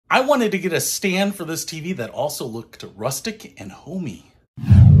I wanted to get a stand for this TV that also looked rustic and homey.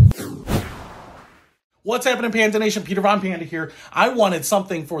 What's happening, Panda Nation? Peter Von Panda here. I wanted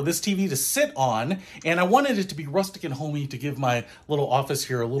something for this TV to sit on, and I wanted it to be rustic and homey to give my little office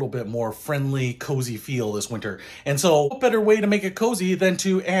here a little bit more friendly, cozy feel this winter. And so what better way to make it cozy than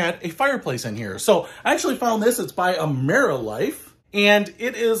to add a fireplace in here? So I actually found this. It's by Amerlife. And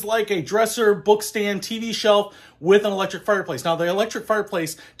it is like a dresser, book stand, TV shelf with an electric fireplace. Now, the electric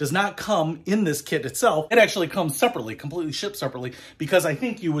fireplace does not come in this kit itself. It actually comes separately, completely shipped separately, because I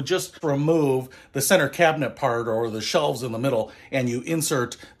think you would just remove the center cabinet part or the shelves in the middle, and you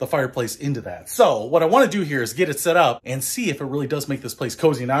insert the fireplace into that. So what I want to do here is get it set up and see if it really does make this place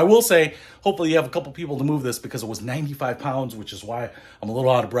cozy. Now, I will say, hopefully you have a couple people to move this, because it was 95 pounds, which is why I'm a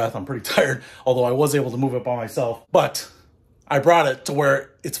little out of breath. I'm pretty tired, although I was able to move it by myself. But I brought it to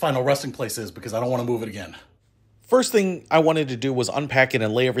where its final resting place is because I don't want to move it again. First thing I wanted to do was unpack it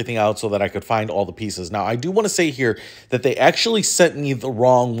and lay everything out so that I could find all the pieces. Now, I do want to say here that they actually sent me the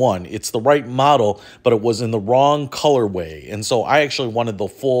wrong one. It's the right model, but it was in the wrong colorway. And so I actually wanted the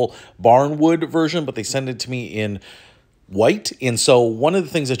full Barnwood version, but they sent it to me in white. And so one of the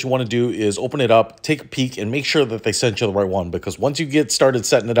things that you want to do is open it up, take a peek, and make sure that they sent you the right one, because once you get started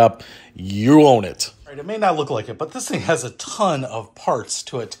setting it up, you own it. All right, it may not look like it, but this thing has a ton of parts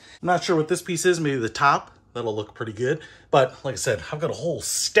to it. I'm not sure what this piece is, maybe the top. That'll look pretty good. But like I said, I've got a whole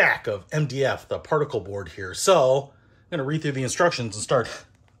stack of MDF, the particle board here. So I'm going to read through the instructions and start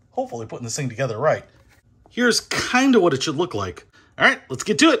hopefully putting this thing together right. Here's kind of what it should look like. All right, let's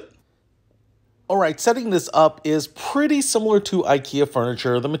get to it. All right, setting this up is pretty similar to IKEA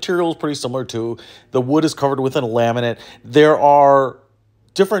furniture. The material is pretty similar too. The wood is covered with a laminate. There are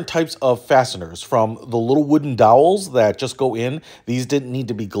different types of fasteners, from the little wooden dowels that just go in. These didn't need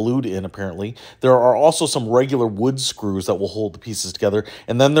to be glued in, apparently. There are also some regular wood screws that will hold the pieces together.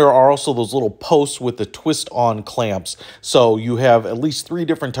 And then there are also those little posts with the twist-on clamps. So you have at least 3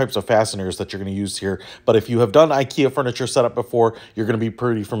 different types of fasteners that you're going to use here. But if you have done IKEA furniture setup before, you're going to be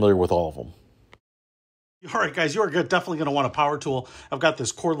pretty familiar with all of them. All right, guys, you are definitely going to want a power tool. I've got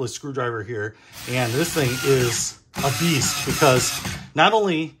this cordless screwdriver here, and this thing is a beast, because not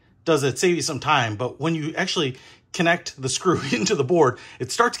only does it save you some time, but when you actually connect the screw into the board,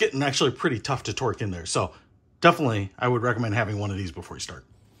 it starts getting actually pretty tough to torque in there. So definitely, I would recommend having one of these before you start.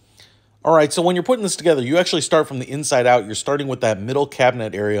 All right, so when you're putting this together, you actually start from the inside out. You're starting with that middle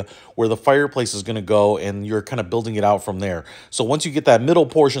cabinet area where the fireplace is going to go, and you're kind of building it out from there. So once you get that middle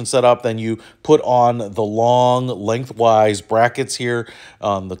portion set up, then you put on the long lengthwise brackets here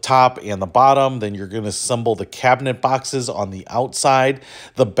on the top and the bottom. Then you're going to assemble the cabinet boxes on the outside.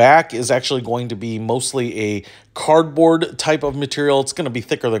 The back is actually going to be mostly a cardboard type of material. It's going to be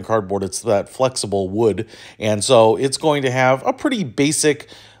thicker than cardboard. It's that flexible wood. And so it's going to have a pretty basic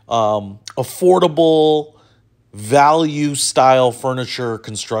affordable value style furniture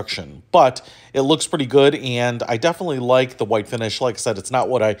construction, but it looks pretty good, and I definitely like the white finish. Like I said, it's not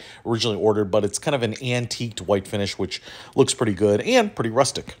what I originally ordered, but it's kind of an antiqued white finish, which looks pretty good and pretty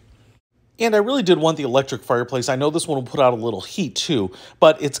rustic. And I really did want the electric fireplace. I know this one will put out a little heat too,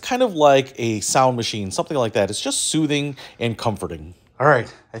 but it's kind of like a sound machine, something like that. It's just soothing and comforting. All right,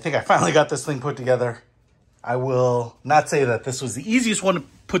 I think I finally got this thing put together. I will not say that this was the easiest one to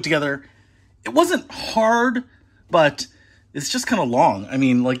put together. It wasn't hard, but it's just kind of long. I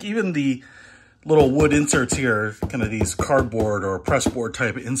mean, like, even the little wood inserts here, kind of these cardboard or press board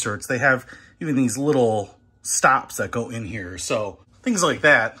type of inserts, they have even these little stops that go in here. So things like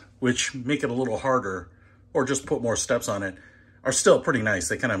that, which make it a little harder, or just put more steps on it, are still pretty nice.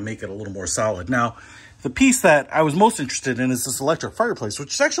 They kind of make it a little more solid. Now, the piece that I was most interested in is this electric fireplace,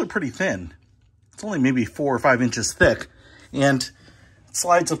 which is actually pretty thin. It's only maybe 4 or 5 inches thick, and it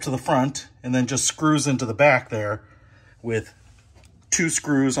slides up to the front and then just screws into the back there with 2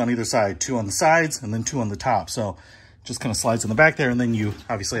 screws on either side, 2 on the sides and then 2 on the top. So just kind of slides in the back there, and then you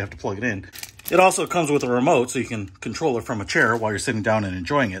obviously have to plug it in. It also comes with a remote, so you can control it from a chair while you're sitting down and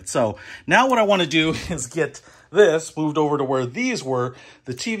enjoying it. So now what I want to do is get this moved over to where these were,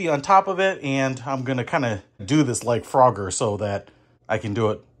 the TV on top of it, and I'm going to kind of do this like Frogger so that I can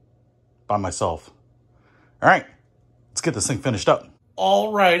do it by myself. All right, let's get this thing finished up.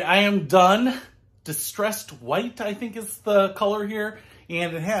 All right, I am done. Distressed white, I think, is the color here,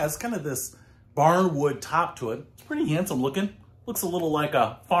 and it has kind of this barnwood top to it. It's pretty handsome looking. Looks a little like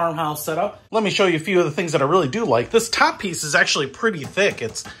a farmhouse setup. Let me show you a few of the things that I really do like. This top piece is actually pretty thick.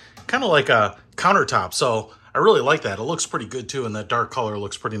 It's kind of like a countertop, so I really like that. It looks pretty good too, and that dark color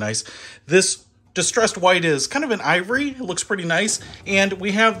looks pretty nice. This distressed white is kind of an ivory. It looks pretty nice. And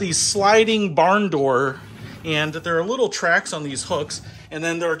we have the sliding barn door, and there are little tracks on these hooks, And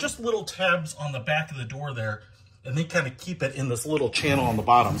then there are just little tabs on the back of the door there, and they kind of keep it in this little channel on the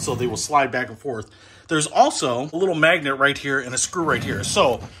bottom, so they will slide back and forth. There's also a little magnet right here and a screw right here.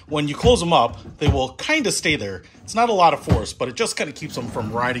 So when you close them up, they will kind of stay there. It's not a lot of force, but it just kind of keeps them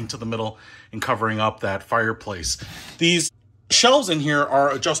from riding to the middle and covering up that fireplace. These shelves in here are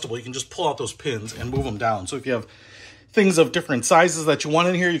adjustable. You can just pull out those pins and move them down. So if you have things of different sizes that you want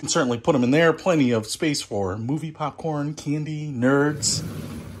in here, you can certainly put them in there. Plenty of space for movie popcorn, candy, nerds,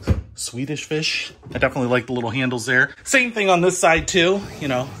 Swedish fish. I definitely like the little handles there. Same thing on this side too, you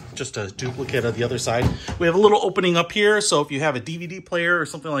know, just a duplicate of the other side. We have a little opening up here, so if you have a DVD player or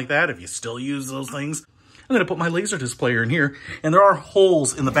something like that, if you still use those things, I'm gonna put my Laserdisc player in here, and there are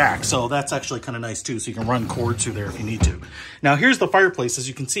holes in the back, so that's actually kind of nice too, so you can run cords through there if you need to. Now here's the fireplace, as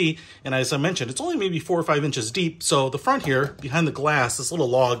you can see, and as I mentioned, it's only maybe 4 or 5 inches deep, so the front here, behind the glass, this little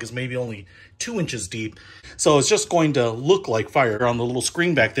log is maybe only 2 inches deep, so it's just going to look like fire on the little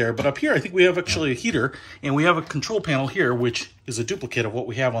screen back there. But up here, I think we have actually a heater, and we have a control panel here, which is a duplicate of what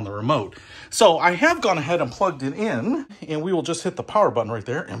we have on the remote. So I have gone ahead and plugged it in, and we will just hit the power button right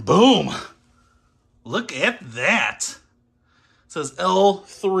there, and boom! Look at that. It says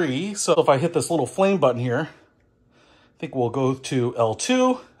L3. So if I hit this little flame button here, I think we'll go to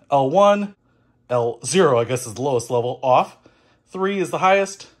L2, L1, L0, I guess is the lowest level, off. 3 is the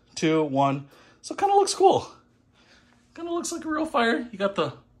highest, 2, 1. So it kind of looks cool. Kind of looks like a real fire. You got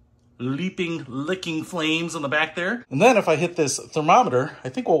the leaping, licking flames in the back there. And then if I hit this thermometer, I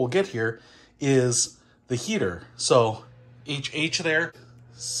think what we'll get here is the heater. So HH there,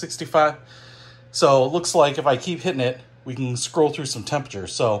 65. So it looks like if I keep hitting it, we can scroll through some temperature.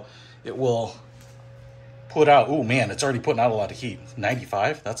 So it will put out, oh man, it's already putting out a lot of heat.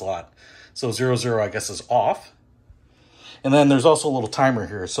 95, that's a lot. So 00, I guess, is off. And then there's also a little timer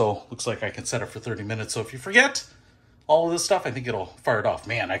here. So looks like I can set it for 30 minutes. So if you forget all of this stuff, I think it'll fire it off.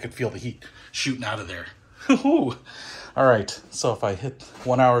 Man, I could feel the heat shooting out of there. All right, so if I hit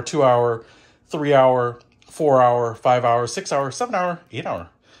 1 hour, 2 hour, 3 hour, 4 hour, 5 hour, 6 hour, 7 hour, 8 hour,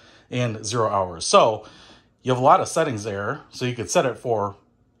 and 0 hours. So you have a lot of settings there. So you could set it for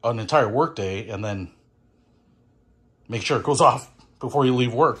an entire workday and then make sure it goes off before you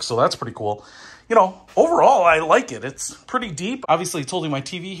leave work. So that's pretty cool. You know, overall, I like it. It's pretty deep. Obviously, it's holding my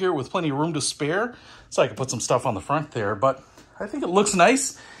TV here with plenty of room to spare, so I can put some stuff on the front there. But I think it looks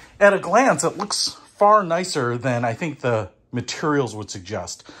nice. At a glance, it looks far nicer than I think the materials would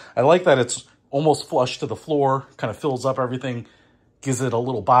suggest. I like that it's almost flush to the floor, kind of fills up everything, gives it a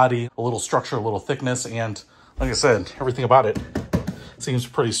little body, a little structure, a little thickness, and like I said, everything about it seems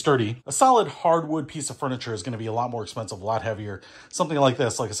pretty sturdy. A solid hardwood piece of furniture is going to be a lot more expensive, a lot heavier. Something like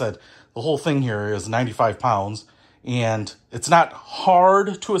this, like I said, the whole thing here is 95 pounds, and it's not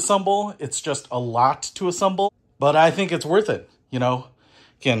hard to assemble. It's just a lot to assemble, but I think it's worth it. You know,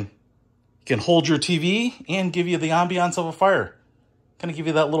 can hold your TV and give you the ambiance of a fire. Kind of give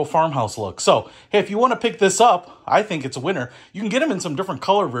you that little farmhouse look. So, hey, if you want to pick this up, I think it's a winner. You can get them in some different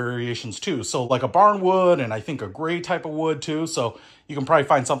color variations too. So like a barnwood and I think a gray type of wood too. So you can probably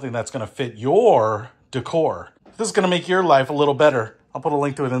find something that's going to fit your decor. If this is going to make your life a little better, I'll put a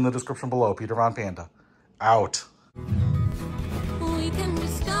link to it in the description below. Peter Von Panda, out. We can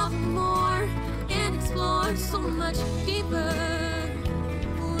discover more and explore so much deeper.